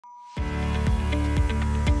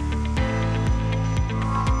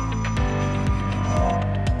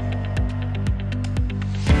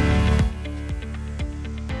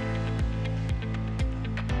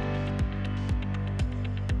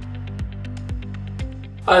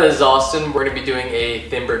Hi, this is Austin. We're going to be doing a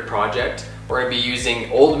thin brick project. We're going to be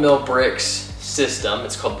using Old Mill Bricks system.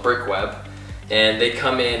 It's called Brickwebb. And they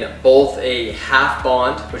come in both a half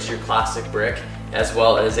bond, which is your classic brick, as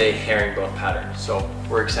well as a herringbone pattern. So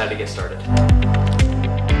we're excited to get started.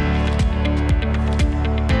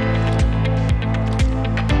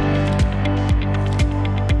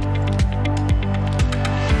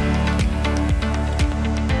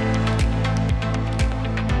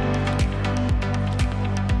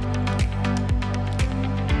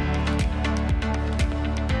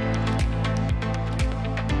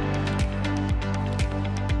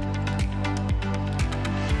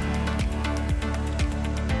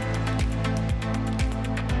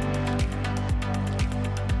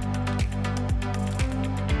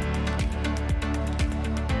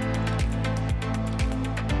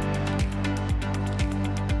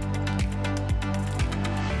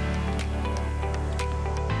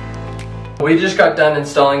 We just got done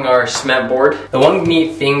installing our cement board. The one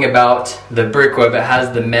neat thing about the Brickwebb, it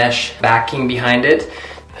has the mesh backing behind it.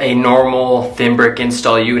 A normal thin brick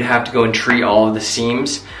install, you would have to go and treat all of the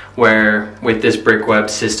seams, where with this Brickwebb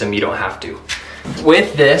system, you don't have to.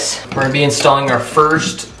 With this, we're gonna be installing our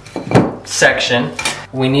first section.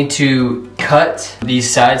 We need to cut these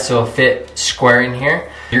sides so it'll fit square in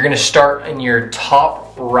here. You're gonna start in your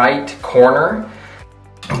top right corner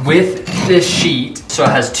with this sheet. So it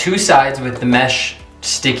has two sides with the mesh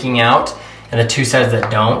sticking out and the two sides that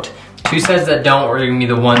don't. Two sides that don't are gonna be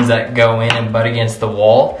the ones that go in and butt against the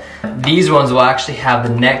wall. These ones will actually have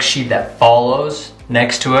the next sheet that follows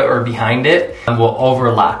next to it or behind it and will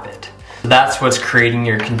overlap it. That's what's creating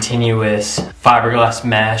your continuous fiberglass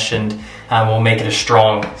mesh, and will make it a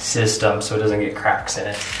strong system so it doesn't get cracks in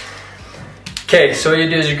it. Okay, so what you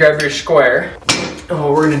do is you grab your square. And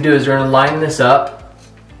what we're gonna do is we're gonna line this up.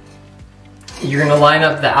 You're gonna line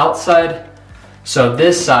up the outside, so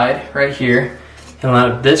this side right here, and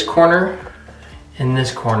line up this corner and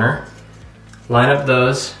this corner. Line up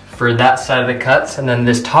those for that side of the cuts, and then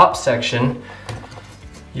this top section,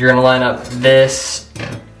 you're gonna line up this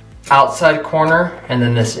outside corner and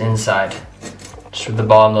then this inside. Just with the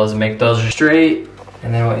bottom of those and make those straight.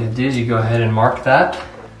 And then what you do is you go ahead and mark that.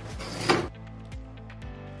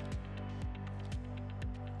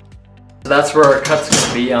 That's where our cut's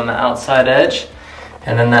gonna be, on the outside edge,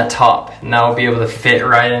 and then that top. And that will be able to fit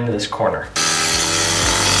right into this corner.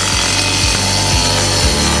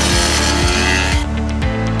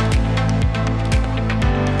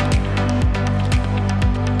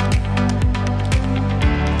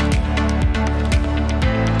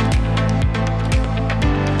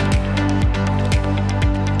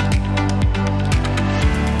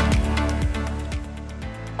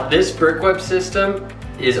 This Brickwebb system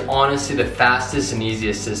is honestly the fastest and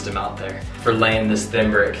easiest system out there for laying this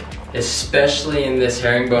thin brick, especially in this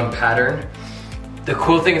herringbone pattern. The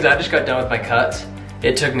cool thing is I just got done with my cuts.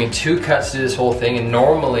 It took me 2 cuts to do this whole thing, and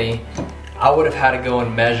normally I would have had to go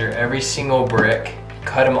and measure every single brick,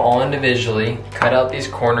 cut them all individually, cut out these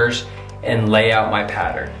corners, and lay out my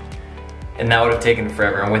pattern. And that would have taken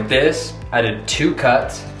forever. And with this, I did 2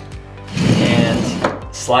 cuts,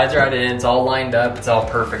 and slides right in, it's all lined up, it's all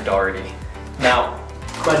perfect already. Now,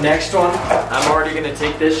 my next one, I'm already gonna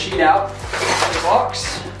take this sheet out of the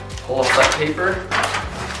box, pull up that paper,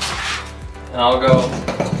 and I'll go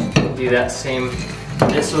do that same.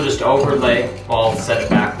 This will just overlay, well, I'll set it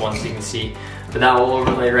back one so you can see, but that will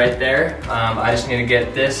overlay right there. I just need to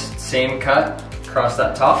get this same cut across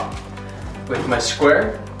that top with my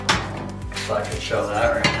square, so I can show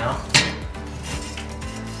that right now.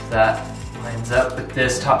 That lines up with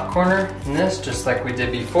this top corner and this, just like we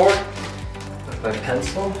did before. With my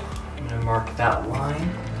pencil, I'm gonna mark that line.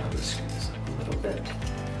 I'll just scoot this up a little bit.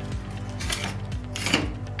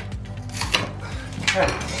 Okay,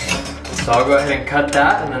 so I'll go ahead and cut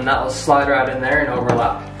that, and then that will slide right in there and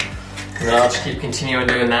overlap. And then I'll just keep continuing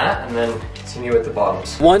doing that, and then continue with the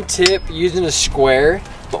bottoms. One tip using a square,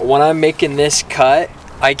 when I'm making this cut,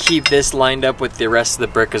 I keep this lined up with the rest of the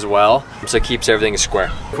brick as well, so it keeps everything square.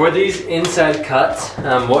 For these inside cuts,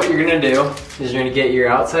 what you're gonna do is you're gonna get your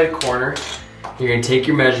outside corner, you're gonna take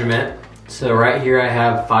your measurement. So right here I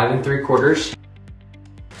have 5 3/4.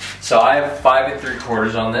 So I have 5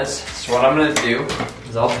 3/4 on this. So what I'm gonna do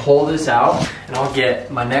is I'll pull this out, and I'll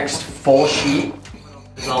get my next full sheet,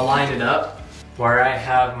 and I'll line it up where I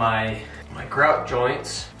have my grout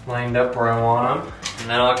joints lined up where I want them. And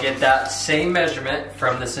then I'll get that same measurement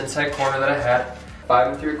from this inside corner that I had,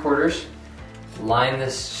 5 3/4. Line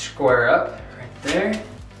this square up right there.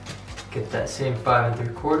 Get that same 5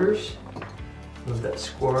 3/4. Move that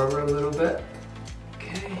square over a little bit.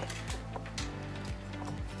 Okay.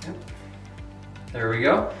 Yep. There we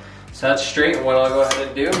go. So that's straight, and what I'll go ahead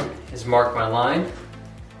and do is mark my line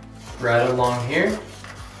right along here.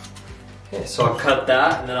 Okay, so I'll cut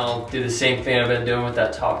that, and then I'll do the same thing I've been doing with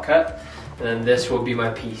that top cut. And then this will be my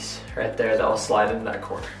piece right there that will slide into that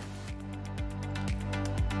corner.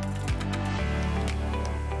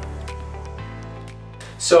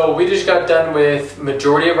 So we just got done with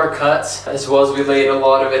majority of our cuts, as well as we laid a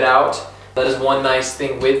lot of it out. That is one nice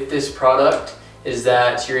thing with this product, is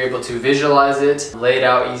that you're able to visualize it, lay it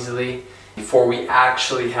out easily before we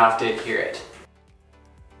actually have to adhere it.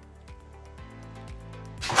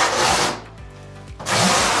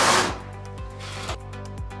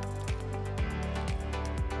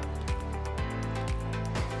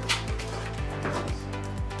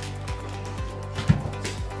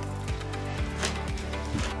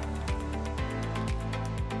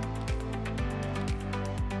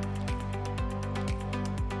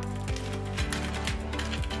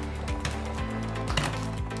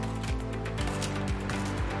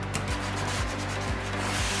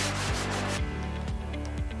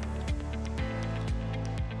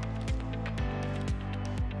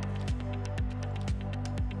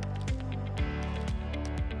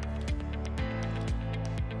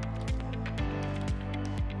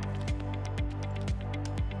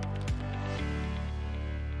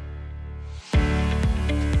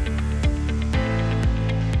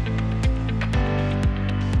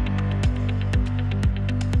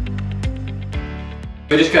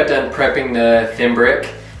 We just got done prepping the thin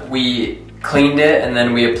brick. We cleaned it and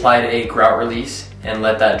then we applied a grout release and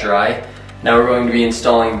let that dry. Now we're going to be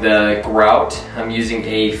installing the grout. I'm using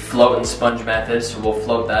a float and sponge method, so we'll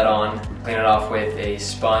float that on, clean it off with a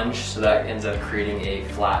sponge, so that ends up creating a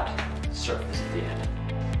flat surface at the end.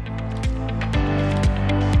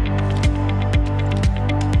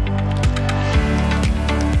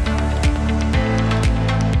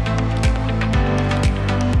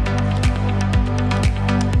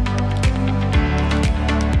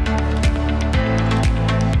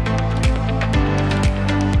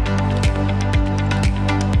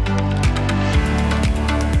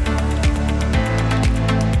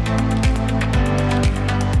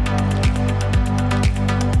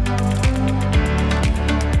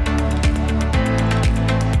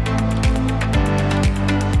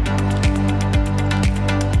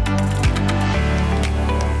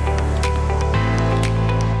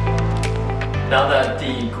 Now that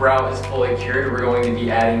the grout is fully cured, we're going to be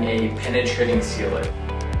adding a penetrating sealer.